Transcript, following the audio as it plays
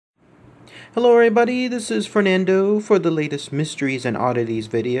Hello everybody, this is Fernando for the latest Mysteries and Oddities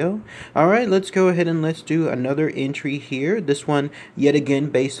video. Alright, let's go ahead and let's do another entry here. This one, yet again,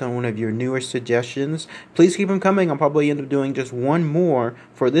 based on one of your newer suggestions. Please keep them coming. I'll probably end up doing just one more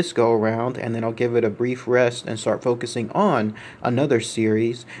for this go around, and then I'll give it a brief rest and start focusing on another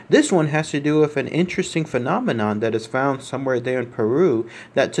series. This one has to do with an interesting phenomenon that is found somewhere there in Peru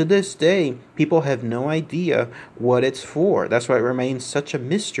that to this day, people have no idea what it's for. That's why it remains such a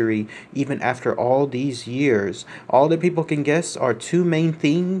mystery even after all these years. All that people can guess are two main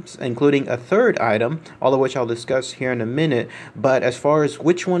themes, including a third item, all of which I'll discuss here in a minute. But as far as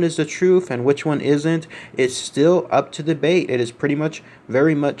which one is the truth and which one isn't, it's still up to debate. It is pretty much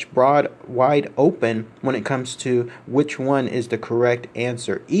very much wide open when it comes to which one is the correct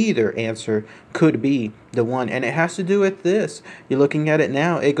answer. Either answer could be the one, and it has to do with this. You're looking at it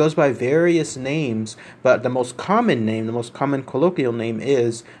now. It goes by various names, but the most common name, the most common colloquial name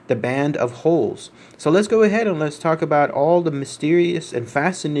is the Band of Holes. So let's go ahead and let's talk about all the mysterious and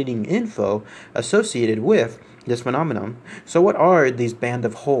fascinating info associated with this phenomenon. So what are these Band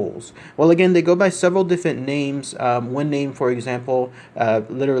of Holes? Well, again, they go by several different names. One name, for example,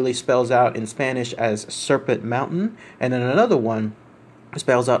 literally spells out in Spanish as Serpent Mountain, and then another one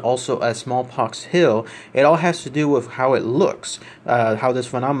spells out also as Smallpox Hill. It all has to do with how it looks, how this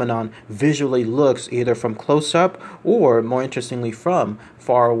phenomenon visually looks, either from close up or, more interestingly, from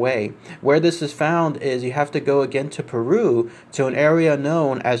far away. Where this is found is you have to go again to Peru, to an area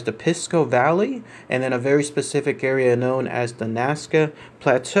known as the Pisco Valley, and then a very specific area known as the Nazca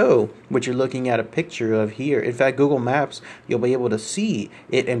Plateau, which you're looking at a picture of here. In fact, Google Maps, you'll be able to see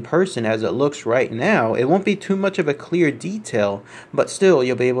it in person as it looks right now. It won't be too much of a clear detail, but still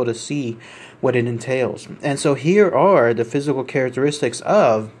you'll be able to see what it entails. And so here are the physical characteristics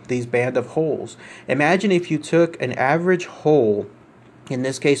of these Band of Holes. Imagine if you took an average hole, in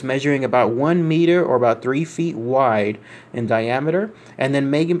this case measuring about 1 meter or about 3 feet wide in diameter, and then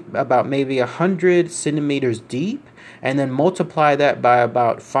maybe 100 centimeters deep, and then multiply that by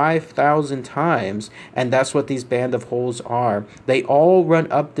about 5,000 times, and that's what these Band of Holes are. They all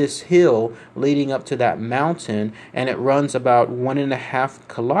run up this hill leading up to that mountain, and it runs about 1.5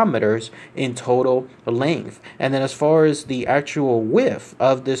 kilometers in total length. And then as far as the actual width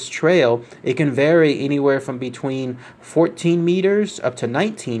of this trail, it can vary anywhere from between 14 meters up to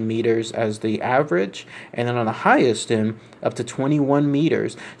 19 meters as the average, and then on the highest end up to 21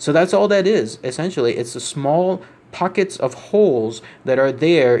 meters. So that's all that is. Essentially, it's a small pockets of holes that are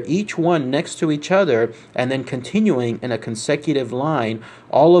there, each one next to each other, and then continuing in a consecutive line.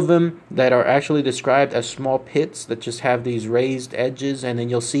 All of them that are actually described as small pits that just have these raised edges, and then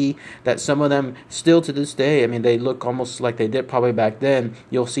you'll see that some of them still to this day, I mean, they look almost like they did probably back then.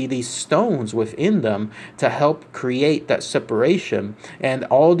 You'll see these stones within them to help create that separation, and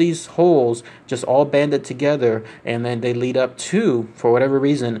all these holes just all banded together, and then they lead up to, for whatever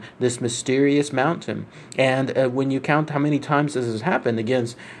reason, this mysterious mountain. And when you count how many times this has happened, again,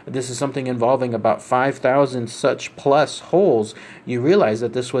 this is something involving about 5,000 such plus holes, you realize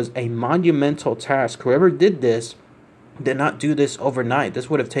that this was a monumental task. Whoever did this did not do this overnight. This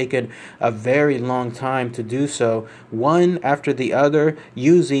would have taken a very long time to do so, one after the other,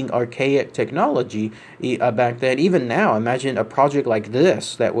 using archaic technology back then. Even now, imagine a project like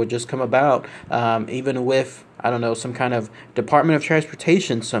this that would just come about, even with, I don't know, some kind of Department of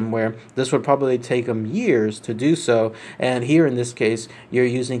Transportation somewhere. This would probably take them years to do so. And here in this case, you're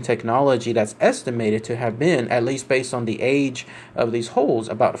using technology that's estimated to have been, at least based on the age of these holes,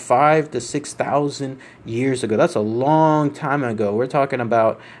 about 5,000 to 6,000 years ago. That's a long time ago. We're talking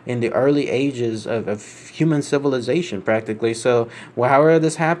about in the early ages of human civilization, practically. So, well, however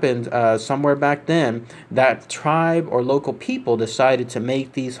this happened, somewhere back then, that tribe or local people decided to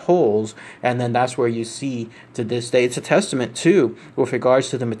make these holes, and then that's where you see to this day. It's a testament too with regards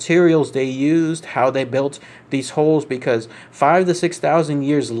to the materials they used, how they built these holes, because 5,000 to 6,000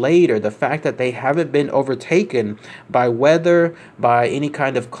 years later, the fact that they haven't been overtaken by weather, by any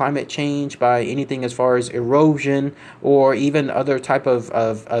kind of climate change, by anything as far as erosion, or even other type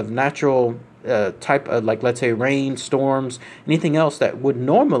of natural type of, like, let's say, rain, storms, anything else that would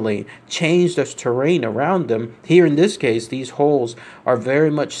normally change this terrain around them. Here in this case, these holes are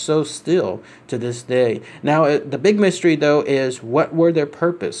very much so still to this day. Now, the big mystery, though, is what were their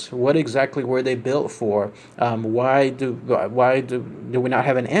purpose? What exactly were they built for? Why do we not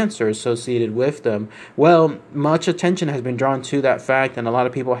have an answer associated with them? Well, much attention has been drawn to that fact, and a lot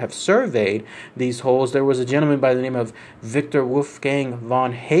of people have surveyed these holes. There was a gentleman by the name of Victor Wolfgang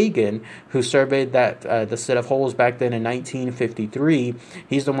von Hagen who surveyed the set of holes back then in 1953.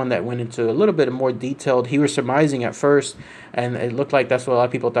 He's the one that went into a little bit more detailed. He was surmising at first, and it looked like that's what a lot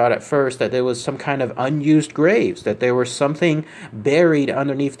of people thought at first, that there was some kind of unused graves, that there was something buried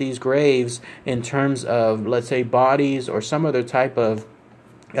underneath these graves in terms of, let's say, bodies or some other type of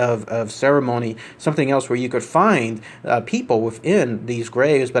ceremony, something else where you could find people within these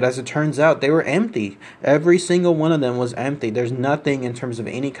graves. But as it turns out, they were empty. Every single one of them was empty. There's nothing in terms of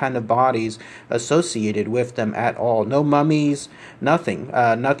any kind of bodies associated with them at all. No mummies, nothing.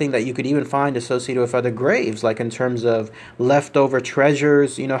 Nothing that you could even find associated with other graves, like in terms of leftover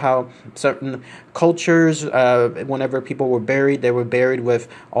treasures. You know how certain cultures, whenever people were buried, they were buried with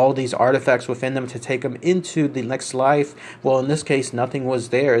all these artifacts within them to take them into the next life. Well, in this case, nothing was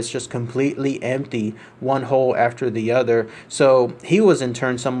there. It's just completely empty, one hole after the other. So he was in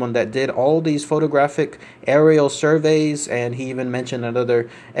turn someone that did all these photographic aerial surveys, and he even mentioned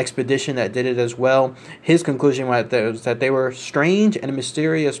another expedition that did it as well. His conclusion was that they were strange and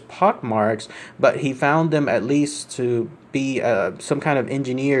mysterious pockmarks, but he found them at least to be some kind of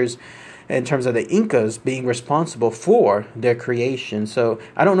engineers in terms of the Incas being responsible for their creation. So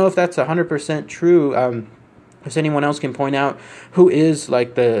I don't know if that's 100% true. If anyone else can point out who is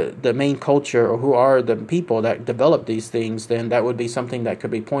like the main culture, or who are the people that develop these things, then that would be something that could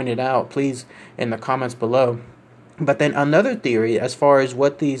be pointed out, please, in the comments below. But then another theory, as far as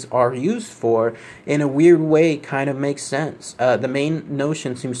what these are used for, in a weird way, kind of makes sense. The main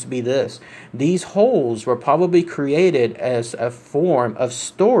notion seems to be this. These holes were probably created as a form of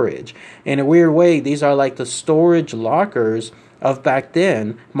storage. In a weird way, these are like the storage lockers of back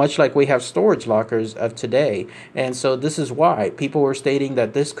then, much like we have storage lockers of today. And so this is why people were stating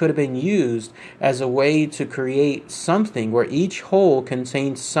that this could have been used as a way to create something where each hole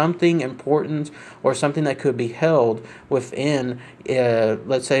contains something important or something that could be held within,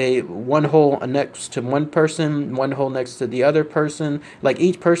 let's say, one hole next to one person, one hole next to the other person. Like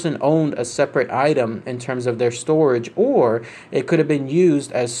each person owned a separate item in terms of their storage, or it could have been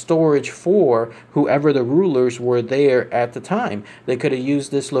used as storage for whoever the rulers were there at the time. They could have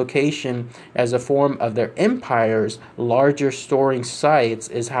used this location as a form of their empire's larger storing sites,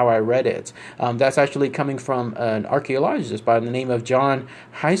 is how I read it. That's actually coming from an archaeologist by the name of John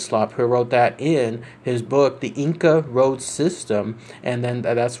Hyslop, who wrote that in his book, The Inca Road System. And then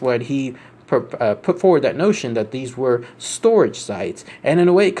that's what he put forward, that notion that these were storage sites. And in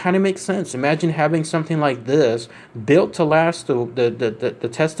a way, it kind of makes sense. Imagine having something like this built to last the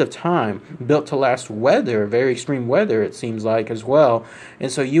test of time, built to last weather, very extreme weather, it seems like, as well. And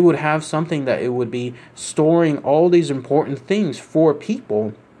so you would have something that it would be storing all these important things for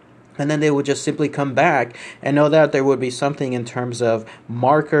people. And then they would just simply come back and know that there would be something in terms of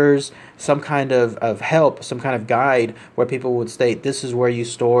markers, some kind of help, some kind of guide where people would state, this is where you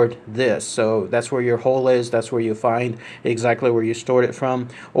stored this. So that's where your hole is. That's where you find exactly where you stored it from.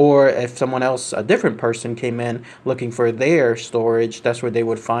 Or if someone else, a different person, came in looking for their storage, that's where they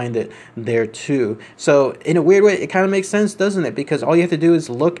would find it there too. So in a weird way, it kind of makes sense, doesn't it? Because all you have to do is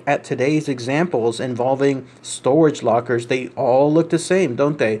look at today's examples involving storage lockers. They all look the same,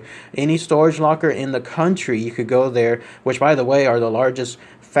 don't they? Any storage locker in the country, you could go there, which, by the way, are the largest,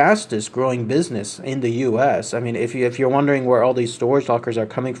 fastest growing business in the U.S. I mean, if you're wondering where all these storage lockers are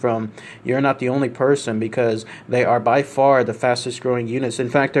coming from, you're not the only person, because they are by far the fastest growing units. In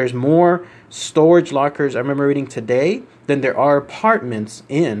fact, there's more storage lockers, I remember reading today, than there are apartments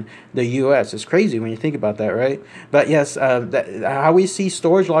in the U.S. It's crazy when you think about that, right? But yes, how we see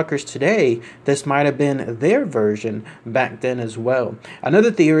storage lockers today, this might have been their version back then as well.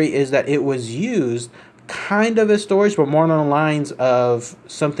 Another theory is that it was used kind of as storage, but more on the lines of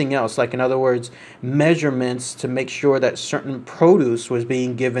something else. Like, in other words, measurements to make sure that certain produce was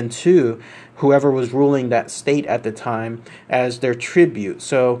being given to whoever was ruling that state at the time as their tribute.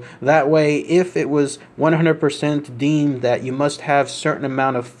 So that way, if it was 100% deemed that you must have certain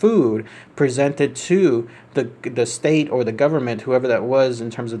amount of food presented to the state or the government, whoever that was in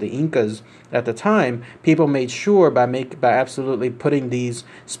terms of the Incas at the time, people made sure by absolutely putting these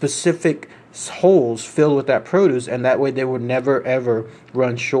specific holes filled with that produce, and that way they would never ever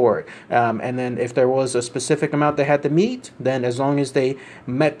run short. And then if there was a specific amount they had to meet, then as long as they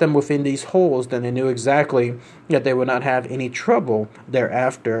met them within these holes, then they knew exactly that they would not have any trouble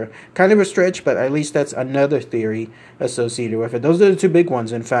thereafter. Kind of a stretch, but at least that's another theory associated with it. Those are the two big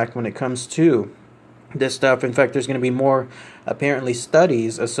ones, in fact, when it comes to this stuff. In fact, there's going to be more apparently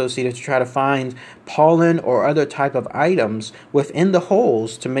studies associated to try to find pollen or other type of items within the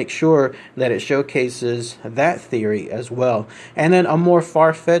holes to make sure that it showcases that theory as well. And then a more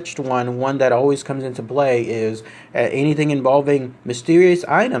far-fetched one that always comes into play is anything involving mysterious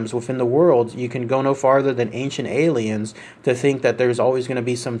items within the world. You can go no farther than ancient aliens to think that there's always going to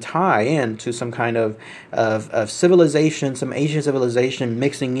be some tie-in to some kind of civilization, some Asian civilization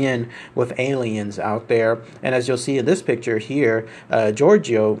mixing in with aliens out there. And as you'll see in this picture here,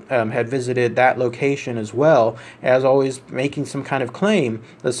 Giorgio had visited that location as well, as always making some kind of claim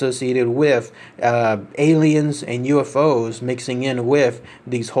associated with aliens and UFOs mixing in with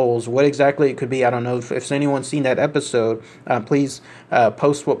these holes. What exactly it could be, I don't know. If anyone's seen that episode, please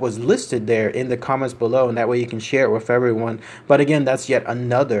post what was listed there in the comments below, and that way you can share it with everyone. But again, that's yet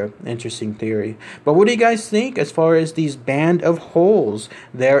another interesting theory. But what do you guys think as far as these band of holes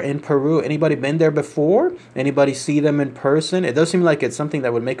there in Peru? Anybody been there before? Anybody see them in person? It does seem like it's something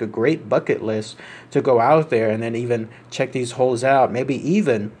that would make a great bucket list to go out there and then even check these holes out. Maybe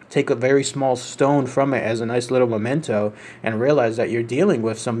even take a very small stone from it as a nice little memento and realize that you're dealing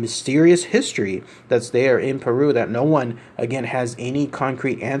with some mysterious history that's there in Peru that no one, again, has any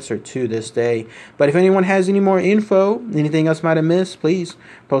concrete answer to this day. But if anyone has any more info, anything else might have missed, please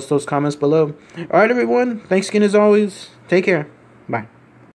post those comments below. All right, everyone. Thanks again as always. Take care.